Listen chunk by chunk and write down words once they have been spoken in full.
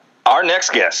Our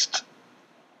next guest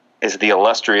is the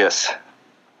illustrious,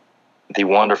 the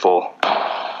wonderful,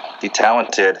 the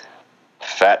talented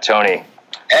Fat Tony.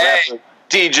 Hey. Rapper,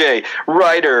 DJ,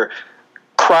 writer,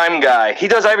 crime guy. He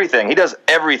does everything. He does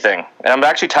everything. And I'm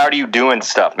actually tired of you doing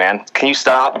stuff, man. Can you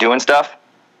stop doing stuff?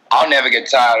 I'll never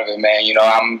get tired of it, man. You know,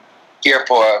 I'm here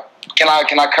for... Can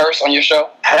I curse on your show?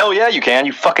 Hell yeah, you can.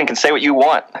 You fucking can say what you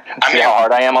want. See how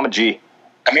hard I am? I'm a G.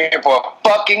 I'm here for a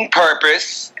fucking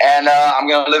purpose, and I'm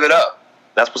going to live it up.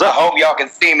 That's what's up. I hope y'all can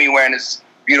see me wearing this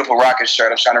beautiful Rocket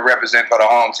shirt. I'm trying to represent for the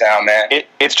hometown, man.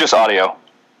 It's just audio.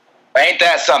 Ain't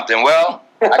that something? Well,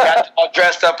 I got all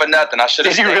dressed up for nothing. I should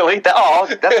have. Did you really? That's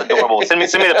adorable. Send me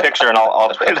the picture, and I'll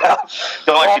put it out.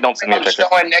 Don't send me a picture.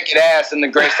 I'm showing naked ass in the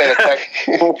great state of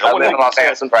Texas. I live in Los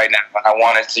Angeles right now, but I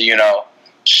wanted to,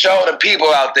 show the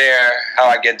people out there how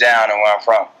I get down and where I'm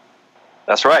from.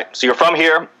 That's right. So you're from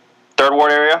here, Third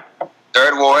Ward area?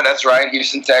 Third Ward, that's right.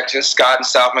 Houston, Texas. Scott and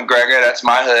South McGregor, that's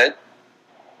my hood.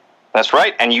 That's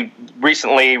right. And you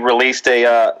recently released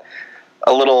a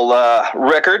little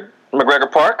record,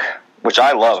 McGregor Park, which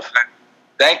I love.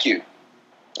 Thank you.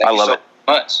 I love it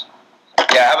much.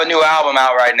 Yeah, I have a new album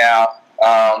out right now.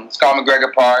 It's called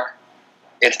McGregor Park.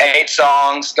 It's 8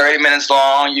 songs, 30 minutes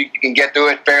long. You can get through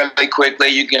it fairly quickly.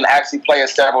 You can actually play it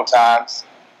several times.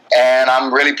 And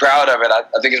I'm really proud of it. I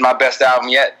think it's my best album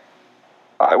yet.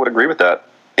 I would agree with that.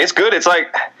 It's good.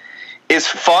 It's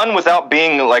fun without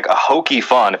being like a hokey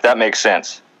fun, if that makes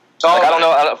sense. Totally. Like, I don't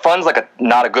know. Fun's like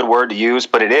not a good word to use,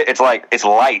 but it's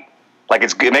light. Like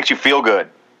it makes you feel good.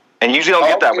 And you usually don't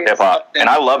get that with hip hop. And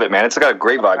I love it, man. It's got a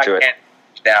great vibe to it.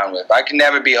 Down with. I can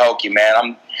never be hokey,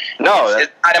 man. It's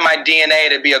not in my DNA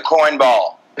to be a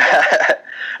cornball.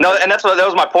 No, and that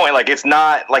was my point. Like it's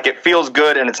not like it feels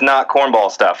good, and it's not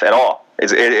cornball stuff at all.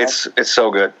 It's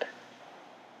so good.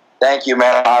 Thank you,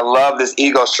 man. I love this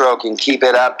ego stroking. Keep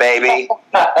it up, baby.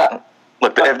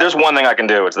 Look, if there's one thing I can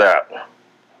do, it's that.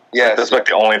 Yes. That's like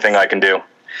the only thing I can do.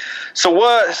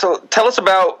 So tell us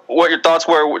about what your thoughts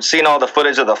were seeing all the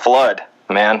footage of the flood,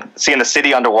 man. Seeing the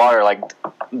city underwater, like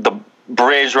the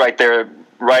bridge right there,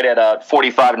 right at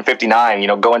 45 and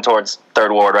 59, going towards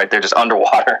Third Ward right there, just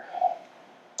underwater.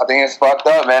 I think it's fucked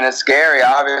up, man. It's scary,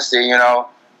 obviously, As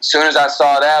soon as I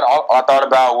saw that, all I thought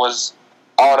about was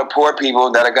all the poor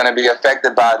people that are going to be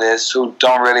affected by this who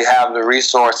don't really have the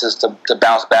resources to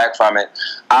bounce back from it.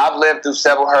 I've lived through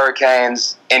several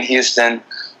hurricanes in Houston,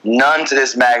 none to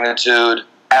this magnitude.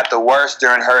 At the worst,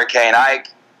 during Hurricane Ike,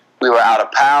 we were out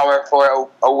of power for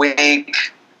a week.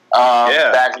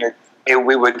 Back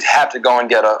we would have to go and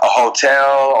get a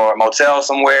hotel or a motel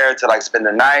somewhere to spend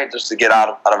the night just to get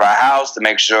out of our house to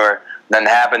make sure nothing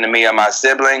happened to me or my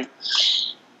sibling.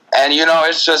 And,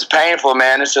 it's just painful,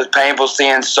 man. It's just painful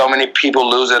seeing so many people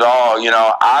lose it all.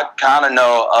 I kind of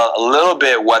know a little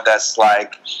bit what that's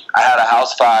like. I had a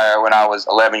house fire when I was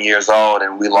 11 years old,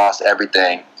 and we lost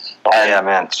everything. Yeah,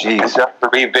 man. Jeez. Just to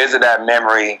revisit that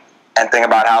memory and think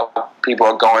about how people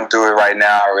are going through it right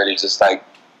now really just,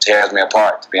 tears me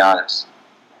apart, to be honest.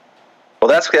 Well,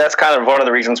 that's kind of one of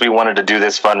the reasons we wanted to do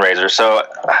this fundraiser. So,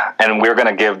 and we're going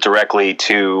to give directly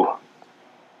to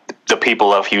the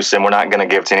people of Houston. We're not going to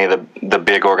give to any of the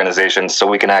big organizations, so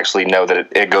we can actually know that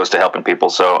it goes to helping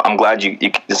people. So I'm glad you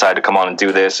decided to come on and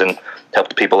do this and help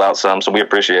the people out some, so we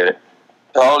appreciate it.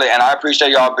 Totally, and I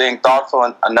appreciate y'all being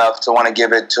thoughtful enough to want to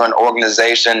give it to an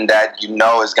organization that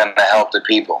is going to help the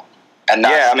people. And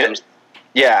not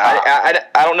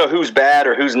I don't know who's bad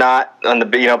or who's not. On the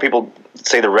people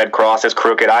say the Red Cross is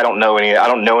crooked. I don't know any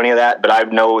of that, but I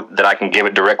know that I can give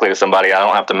it directly to somebody. I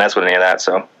don't have to mess with any of that.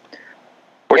 So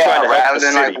we're trying to help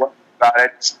the city. Worry about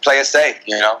it, play it safe,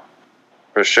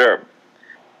 For sure.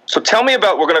 So tell me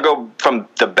about. We're going to go from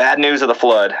the bad news of the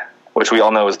flood, which we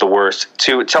all know is the worst,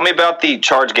 to tell me about the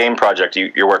Charge Game project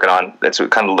you're working on. That's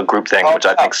kind of the group thing, which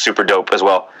I think is super dope as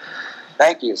well.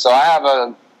 Thank you. So I have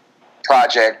a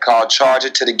project called Charge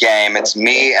It to the Game. It's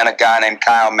me and a guy named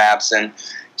Kyle Mapson.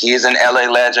 He's an LA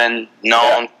legend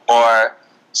known for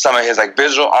some of his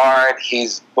visual art.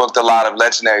 He's booked a lot of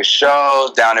legendary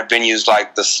shows down at venues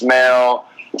like The Smell.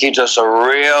 He's just a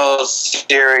real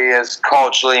serious,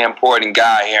 culturally important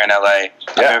guy here in LA. Yeah.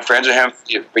 I've been friends with him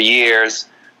for years,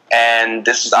 and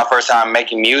this is our first time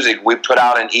making music. We put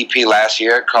out an EP last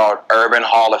year called Urban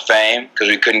Hall of Fame because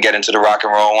we couldn't get into the rock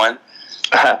and roll one.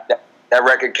 That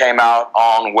record came out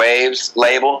on Waves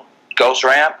label, Ghost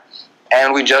Ramp,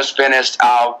 and we just finished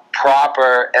our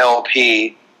proper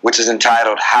LP, which is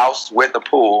entitled House with a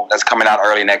Pool. That's coming out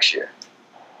early next year.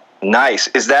 Nice.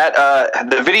 Is that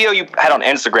the video you had on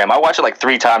Instagram? I watched it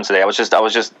 3 times today. I was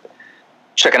just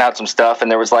checking out some stuff, and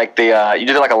there was you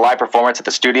did a live performance at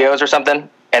the studios or something.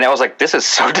 And I was like, this is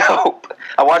so dope.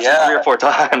 I watched it 3 or 4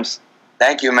 times.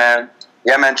 Thank you, man.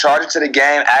 Yeah, man, Charge It to the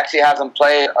Game actually hasn't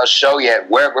played a show yet.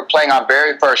 We're playing our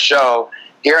very first show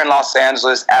here in Los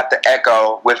Angeles at the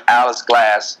Echo with Alice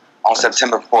Glass on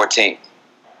September 14th.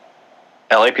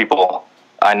 LA people,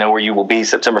 I know where you will be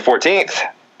September 14th.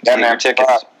 Yeah, Get man, your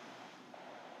tickets.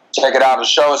 Check it out. The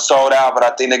show is sold out, but I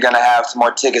think they're going to have some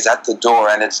more tickets at the door,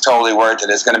 and it's totally worth it.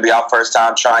 It's going to be our first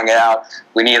time trying it out.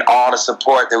 We need all the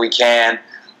support that we can.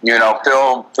 You know,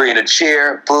 feel free to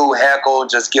cheer, boo, heckle,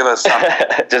 just give us something.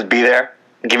 Just be there.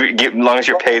 Give, as long as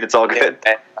you're paid, it's all good.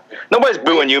 Nobody's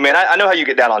booing you, man. I know how you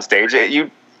get down on stage. You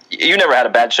never had a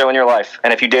bad show in your life,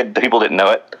 and if you did, the people didn't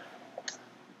know it.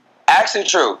 Actually,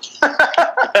 true.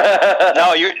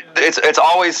 No, it's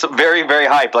always very, very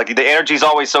hyped. Like the energy's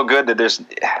always so good that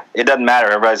it doesn't matter.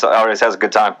 Everybody always has a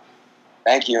good time.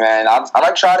 Thank you, man. I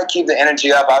like try to keep the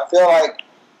energy up. I feel like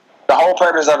the whole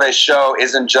purpose of a show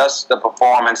isn't just the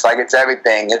performance. Like it's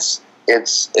everything. It's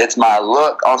my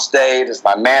look on stage. It's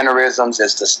my mannerisms.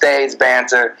 It's the stage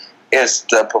banter. It's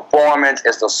the performance.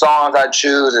 It's the songs I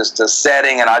choose. It's the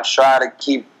setting, and I try to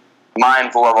keep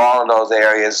mindful of all of those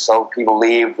areas so people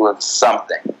leave with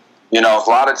something. You know, a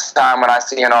lot of time when I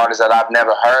see an artist that I've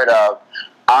never heard of,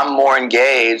 I'm more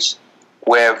engaged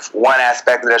with one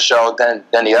aspect of the show than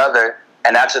the other,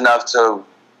 and that's enough to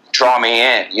draw me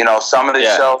in. You know, some of the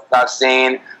shows I've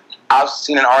seen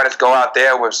an artist go out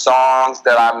there with songs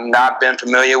that I've not been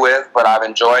familiar with, but I've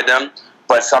enjoyed them.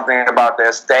 But something about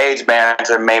their stage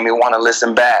banter made me want to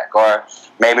listen back. Or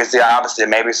maybe it's the opposite.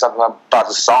 Maybe something about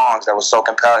the songs that was so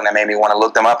compelling that made me want to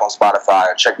look them up on Spotify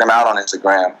or check them out on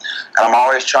Instagram. And I'm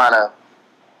always trying to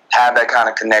have that kind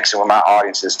of connection with my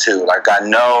audiences too. Like I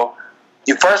know,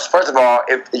 first of all,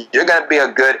 if you're going to be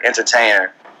a good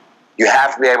entertainer, you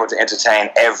have to be able to entertain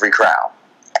every crowd.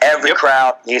 Every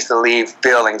crowd needs to leave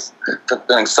feeling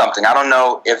something. I don't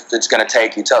know if it's going to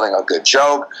take you telling a good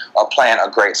joke or playing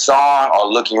a great song or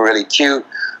looking really cute.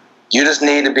 You just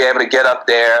need to be able to get up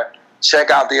there, check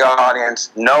out the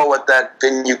audience, know what that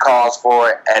venue calls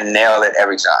for, and nail it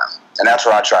every time. And that's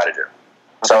what I try to do.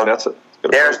 So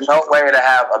there's no way to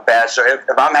have a bad show. If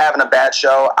I'm having a bad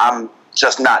show, I'm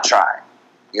just not trying,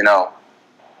 you know.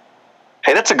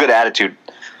 Hey, that's a good attitude.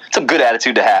 It's a good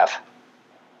attitude to have.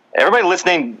 Everybody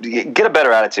listening, get a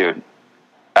better attitude.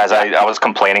 As I was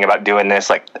complaining about doing this,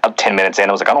 like 10 minutes in,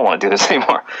 I was like, I don't want to do this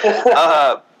anymore.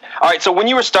 All right, so when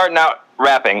you were starting out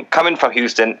rapping, coming from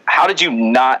Houston, how did you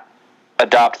not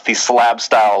adopt the slab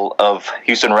style of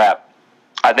Houston rap?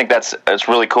 I think that's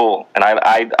really cool, and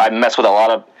I mess with a lot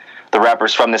of the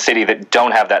rappers from the city that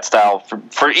don't have that style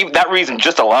for even that reason,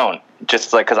 just alone.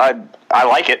 Just like because I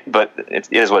like it, but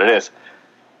it is what it is.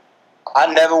 I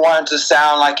never wanted to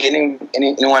sound like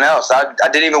anyone else. I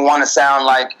didn't even want to sound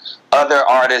like other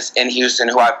artists in Houston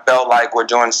who I felt like were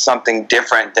doing something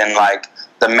different than like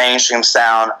the mainstream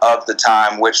sound of the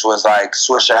time, which was like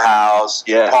Swisher House,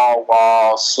 Paul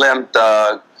Wall, Slim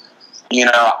Thug. You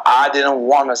know, I didn't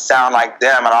want to sound like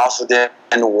them, and I also didn't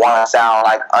want to sound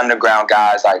like underground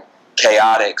guys like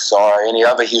Chaotix or any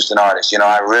other Houston artists. You know,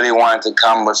 I really wanted to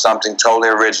come with something totally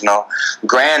original.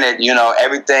 Granted, you know,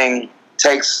 everything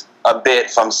takes a bit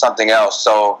from something else.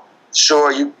 So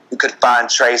sure, you could find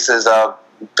traces of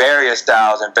various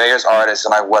styles and various artists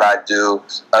and like what I do,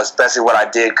 especially what I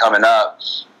did coming up.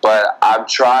 But I've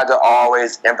tried to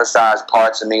always emphasize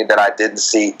parts of me that I didn't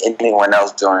see anyone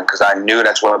else doing, because I knew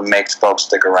that's what makes folks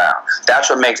stick around.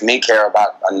 That's what makes me care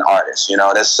about an artist. You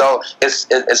know, it's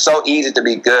so easy to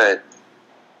be good.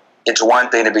 It's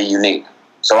one thing to be unique.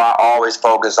 So I always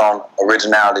focus on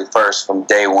originality first from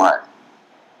day one.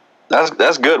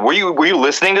 That's good. Were you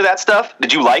listening to that stuff?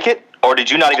 Did you like it, or did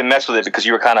you not even mess with it because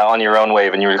you were kind of on your own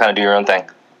wave and you were kind of do your own thing?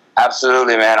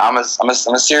 Absolutely, man. I'm a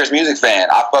serious music fan.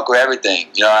 I fuck with everything.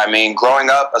 You know what I mean? Growing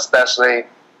up, especially,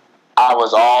 I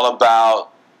was all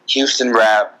about Houston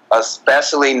rap,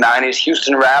 especially 90s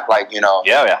Houston rap, like, you know,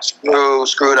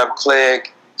 Screwed Up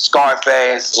Click,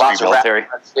 Scarface, lots of rap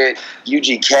shit,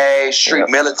 UGK, Street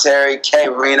Military, K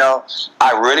Reno.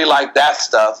 I really like that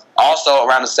stuff. Also,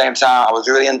 around the same time, I was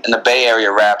really in the Bay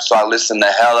Area rap, so I listened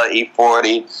to hella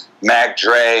E40, Mac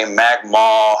Dre, Mac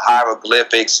Mall,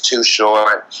 Hieroglyphics, Too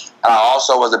Short. And I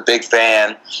also was a big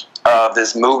fan of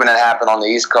this movement that happened on the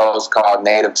East Coast called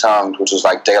Native Tongues, which was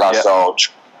like De La Soul,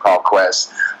 called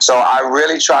Quest. So I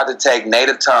really tried to take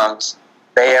Native Tongues,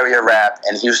 Bay Area rap,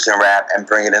 and Houston rap and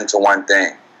bring it into one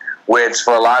thing, which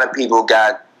for a lot of people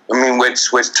which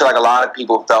to like a lot of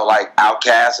people felt like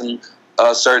Outkast in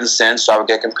a certain sense, so I would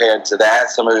get compared to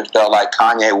that. Some of it felt like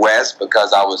Kanye West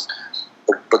because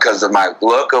of my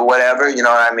look or whatever, you know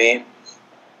what I mean?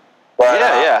 But,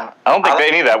 yeah. I don't think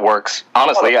any of that works,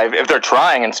 honestly, if they're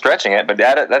trying and stretching it, but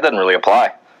that doesn't really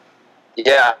apply.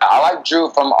 Yeah, I like Drew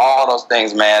from all those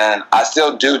things, man, and I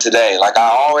still do today. Like,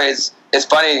 it's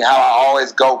funny how I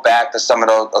always go back to some of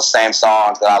those same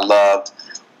songs that I loved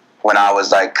when I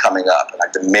was, like, coming up in,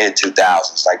 like, the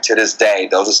mid-2000s. Like, to this day,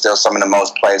 those are still some of the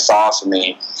most played songs for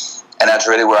me, and that's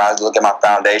really where I look at my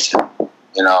foundation,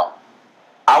 you know.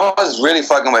 I was really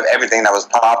fucking with everything that was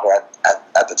popular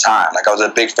at the time. Like, I was a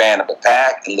big fan of the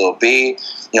Pack and Lil B.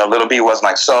 You know, Lil B wasn't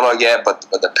like solo yet, but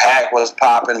the Pack was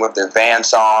popping with their Van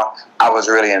song. I was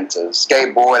really into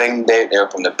skateboarding. They were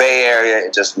from the Bay Area.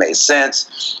 It just made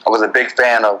sense. I was a big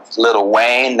fan of Lil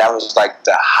Wayne. That was like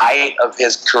the height of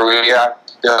his career, I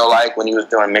feel like, when he was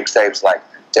doing mixtapes like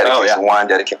Dedication 1,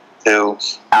 Dedication 2,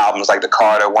 albums like the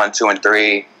Carter 1, 2, and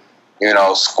 3, you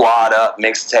know, Squad Up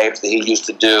mixtapes that he used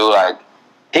to do, like,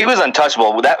 he was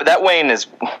untouchable. That Wayne is,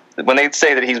 when they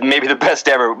say that he's maybe the best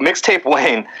ever, Mixtape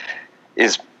Wayne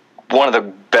is one of the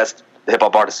best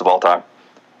hip-hop artists of all time.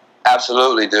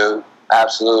 Absolutely, dude.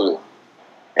 Absolutely.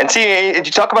 And see, did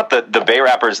you talk about the Bay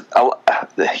rappers?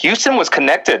 Houston was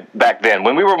connected back then.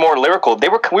 When we were more lyrical, we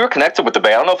were connected with the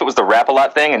Bay. I don't know if it was the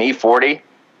Rap-A-Lot thing and E40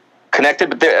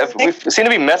 connected, but we seem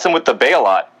to be messing with the Bay a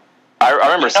lot. I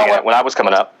remember seeing it when I was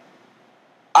coming up.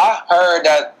 I heard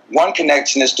that one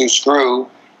connection is through Screw.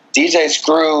 DJ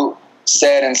Screw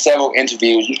said in several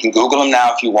interviews, you can Google him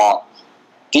now if you want,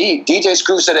 DJ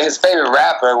Screw said that his favorite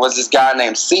rapper was this guy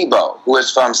named Sibo, who is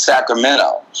from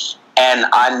Sacramento. And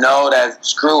I know that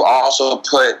Screw also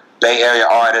put Bay Area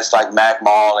artists like Mac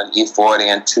Mall and E40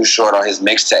 and Too Short on his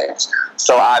mixtapes.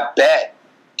 So I bet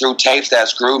through tapes that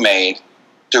Screw made,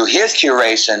 through his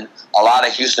curation, a lot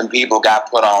of Houston people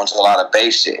got put on to a lot of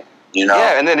Bay shit. You know?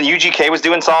 Yeah, and then UGK was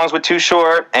doing songs with Too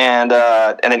Short, and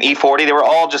then E40. They were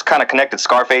all just kind of connected,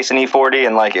 Scarface and E40,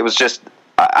 and like it was just.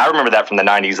 I remember that from the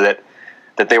 '90s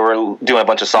that they were doing a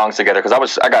bunch of songs together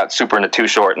because I got super into Too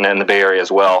Short and in the Bay Area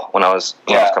as well when I was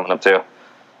coming up too.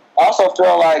 I also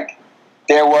feel like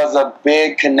there was a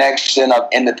big connection of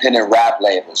independent rap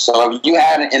labels. So if you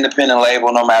had an independent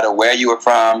label, no matter where you were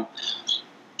from,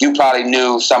 you probably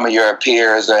knew some of your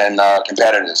peers and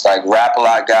competitors, like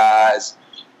Rap-A-Lot guys,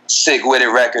 Sick With It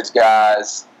Records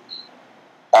guys,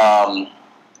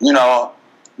 you know,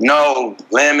 No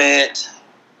Limit,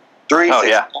 3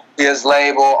 Years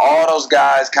label. All those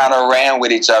guys kind of ran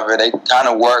with each other. They kind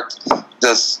of worked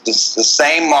the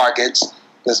same markets,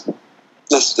 the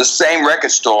same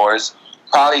record stores,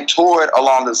 probably toured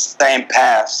along the same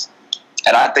paths,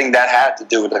 and I think that had to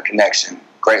do with the connection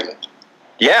greatly.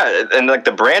 Yeah, and like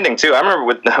the branding too. I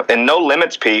remember in No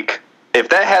Limit's peak, if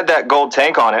that had that gold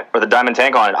tank on it or the diamond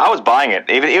tank on it, I was buying it,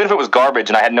 even if it was garbage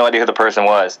and I had no idea who the person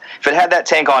was. If it had that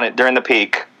tank on it during the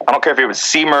peak, I don't care if it was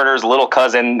C Murder's little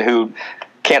cousin who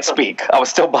can't speak, I was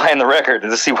still buying the record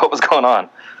to see what was going on.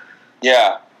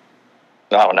 Yeah,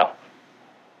 I don't know.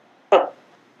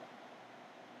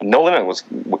 No Limit was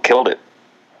what killed it,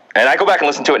 and I go back and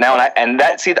listen to it now, I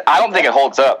don't think it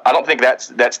holds up. I don't think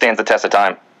that stands the test of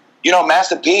time. You know,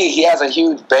 Master P, he has a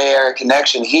huge Bay Area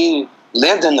connection. He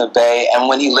lived in the Bay, and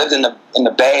when he lived in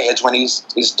the Bay, it's when he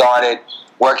started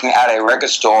working at a record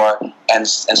store and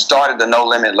started the No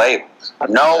Limit label.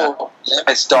 No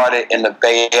Limit started in the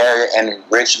Bay Area in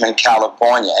Richmond,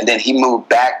 California, and then he moved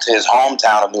back to his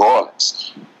hometown of New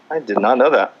Orleans. I did not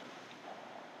know that.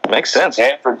 Makes sense.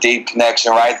 For deep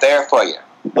connection right there for you.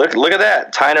 Look at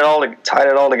that, tying it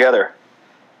all together.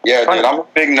 Yeah, dude, I'm a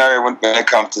big nerd when it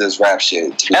comes to this rap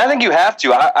shit. And I think you have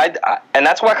to. And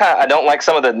that's why I don't like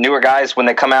some of the newer guys when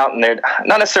they come out and they're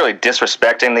not necessarily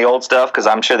disrespecting the old stuff, because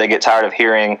I'm sure they get tired of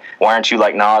hearing, why aren't you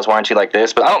like Nas, why aren't you like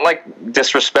this? But I don't like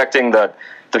disrespecting the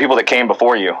people that came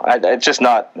before you. It's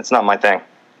not my thing.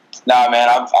 Nah, man,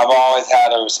 I've always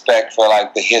had a respect for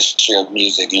like the history of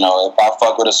music. You know, if I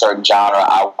fuck with a certain genre,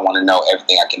 I want to know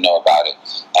everything I can know about it.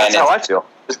 And that's how I feel.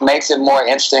 It makes it more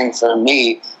interesting for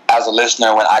me as a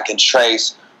listener when I can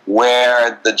trace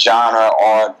where the genre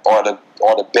or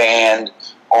the band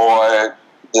or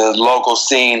the local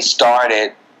scene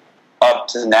started up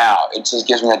to now. It just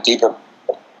gives me a deeper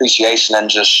appreciation and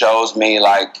just shows me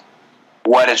like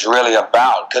what it's really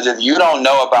about. Because if you don't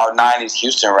know about 90s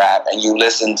Houston rap and you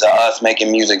listen to us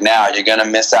making music now, you're going to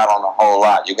miss out on a whole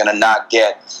lot. You're going to not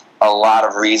get a lot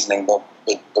of reasoning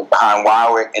behind why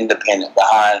we're independent,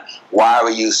 behind why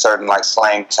we use certain like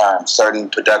slang terms, certain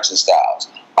production styles.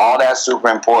 All that's super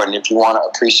important if you want to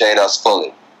appreciate us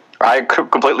fully. I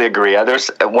completely agree.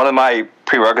 There's one of my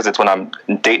prerequisites when I'm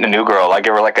dating a new girl. I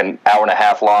give her like an hour and a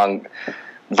half long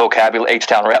vocabulary,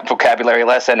 H-Town rap vocabulary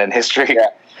lesson and history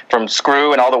from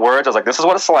Screw and all the words. I was like, this is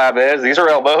what a slab is. These are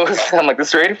elbows. I'm like,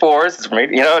 this are 84s. It's,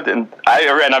 you know, and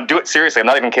I do it seriously. I'm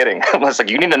not even kidding. I was like,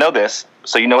 you need to know this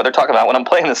so you know what they're talking about when I'm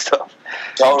playing this stuff.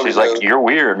 Totally, she's like, you're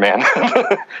weird, man.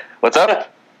 What's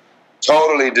up?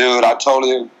 Totally, dude. I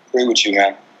totally agree with you,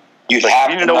 man. You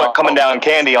need to know what coming down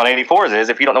candy on 84s is.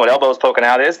 If you don't know what elbows poking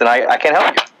out is, then I can't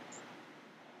help you.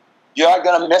 You're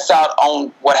going to miss out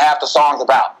on what half the song's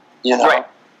about, you know? Right.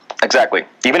 Exactly.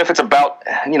 Even if it's about,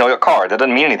 you know, a car, that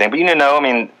doesn't mean anything. But you need to know, I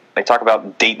mean, they talk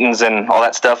about Dayton's and all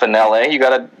that stuff in L.A.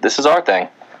 This is our thing.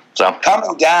 So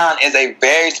coming down is a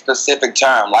very specific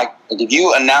term. Like, if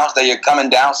you announce that you're coming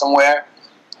down somewhere,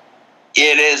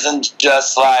 it isn't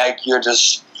just like you're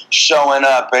just showing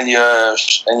up and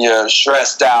you're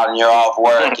stressed out and you're off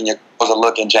work and your clothes are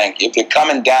looking janky. If you're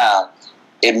coming down,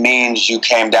 it means you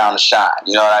came down to shine.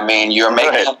 You know what I mean? You're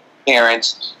making an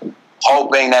appearance,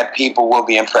 hoping that people will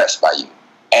be impressed by you.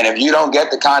 And if you don't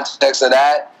get the context of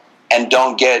that and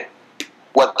don't get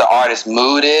what the artist's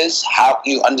mood is, how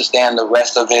can you understand the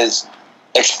rest of his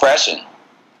expression?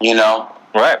 You know?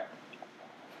 Right.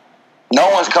 No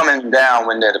one's coming down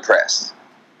when they're depressed.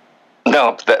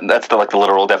 No, that's the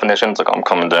literal definition. It's like, I'm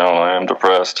coming down, I am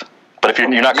depressed. But if you're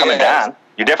not coming down,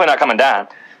 you're definitely not coming down.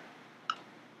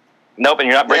 Nope, and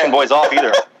you're not breaking boys off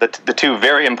either. The two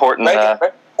very important...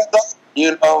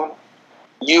 you know,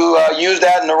 you use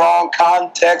that in the wrong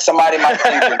context, somebody might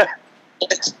think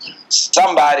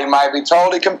somebody might be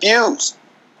totally confused.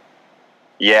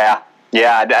 Yeah,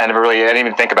 I didn't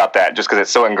even think about that just because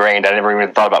it's so ingrained. I never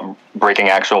even thought about breaking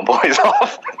actual boys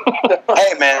off.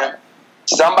 Hey, man,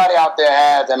 somebody out there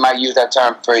has and might use that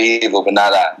term for evil, but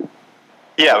not I.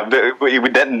 Yeah, then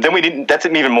we didn't. That's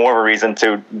even more of a reason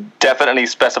to definitely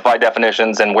specify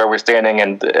definitions and where we're standing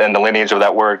and the lineage of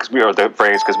that word, or the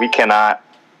phrase, because we can't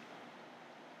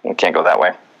go that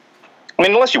way. I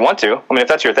mean, unless you want to. I mean, if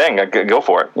that's your thing, go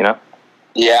for it. You know.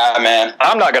 Yeah, man.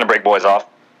 I'm not going to break boys off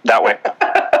that way.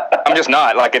 I'm just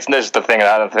not. Like, it's just the thing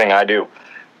I do.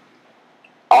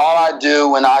 All I do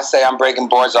when I say I'm breaking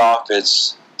boys off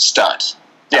is stunt.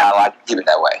 Yeah, I like to keep it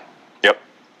that way.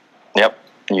 Yep.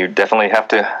 You definitely have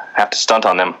to stunt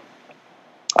on them.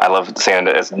 I love saying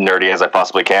it as nerdy as I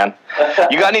possibly can.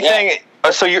 You got anything?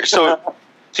 Yeah. So you're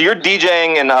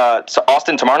DJing in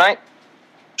Austin tomorrow night?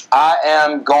 I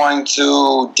am going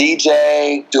to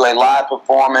DJ, do a live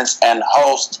performance, and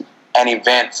host an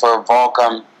event for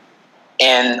Volcom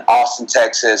in Austin,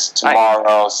 Texas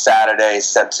tomorrow, Saturday,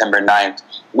 September 9th,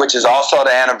 which is also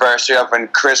the anniversary of when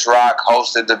Chris Rock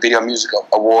hosted the Video Music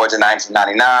Awards in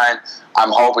 1999. I'm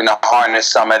hoping to harness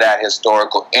some of that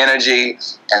historical energy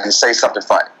and say something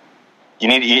funny.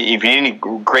 If you need any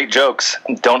great jokes,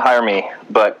 don't hire me.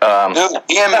 But dude,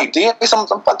 DM me some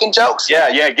fucking jokes. Yeah,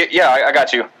 I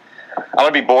got you. I'm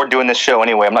gonna be bored doing this show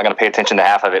anyway. I'm not gonna pay attention to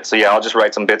half of it. So yeah, I'll just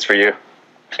write some bits for you.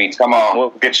 Come on, we'll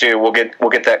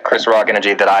get that Chris Rock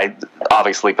energy that I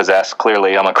obviously possess.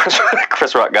 Clearly, I'm a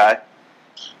Chris Rock guy.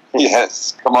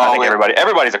 Yes, come on. I think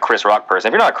everybody's a Chris Rock person.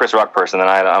 If you're not a Chris Rock person, then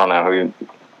I don't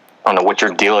know what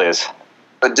your deal is.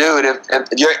 But dude, if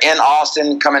you're in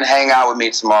Austin, come and hang out with me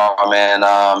tomorrow,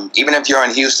 man. Even if you're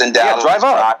in Houston, Dallas, drive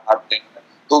up.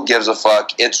 Who gives a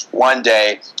fuck? It's one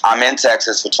day. I'm in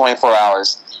Texas for 24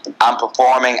 hours. I'm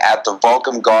performing at the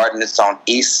Volcom Garden. It's on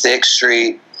East 6th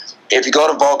Street. If you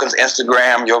go to Volcom's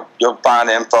Instagram, you'll find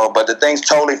the info. But the thing's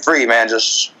totally free, man.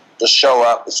 Just show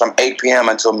up. It's from 8 p.m.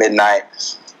 until midnight.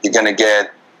 You're gonna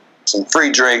get some free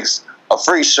drinks, a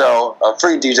free show, a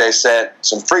free DJ set,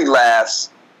 some free laughs.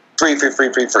 Free.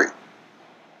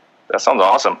 That sounds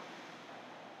awesome.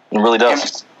 It really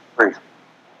does. Free.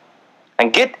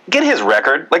 And get his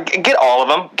record. Like, get all of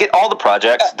them. Get all the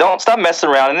projects. Don't stop messing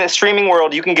around. In the streaming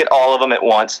world, you can get all of them at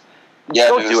once. Yeah,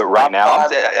 don't do it right now.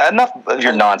 Enough of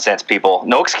your nonsense, people.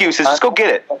 No excuses. Just go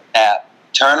get it. App.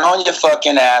 Turn on your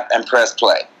fucking app and press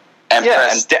play. And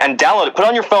download it. Put it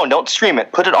on your phone. Don't stream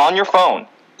it. Put it on your phone.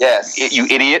 Yes. You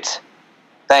idiots.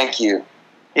 Thank you.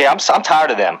 Yeah, I'm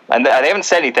tired of them. And they haven't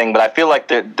said anything, but I feel like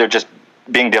they're just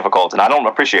being difficult, and I don't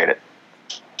appreciate it.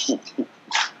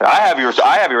 I have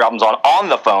your albums on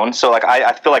the phone, so like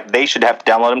I feel like they should have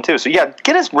to download them too. So yeah,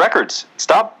 get his records.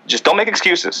 Just don't make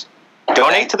excuses.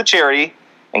 Donate to the charity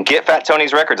and get Fat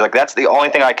Tony's records. Like, that's the only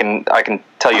thing I can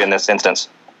tell you in this instance.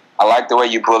 I like the way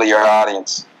you bully your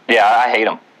audience. Yeah, I hate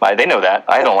them. They know that.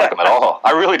 I don't like them at all.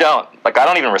 I really don't. Like, I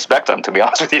don't even respect them, to be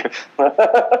honest with you.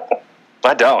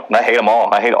 I don't. I hate them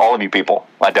all. I hate all of you people.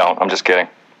 I don't. I'm just kidding.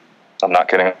 I'm not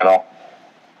kidding at all.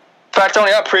 Fat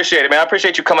Tony, I appreciate it, man. I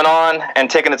appreciate you coming on and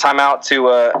taking the time out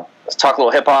to talk a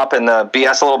little hip-hop and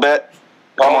BS a little bit.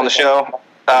 Come on the show.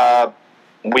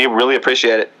 We really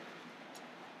appreciate it.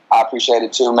 I appreciate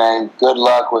it too, man. Good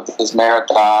luck with this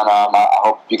marathon. I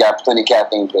hope you got plenty of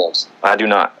caffeine pills. I do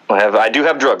not. I do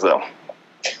have drugs though.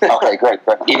 Okay, great.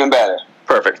 Even better.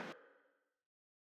 Perfect.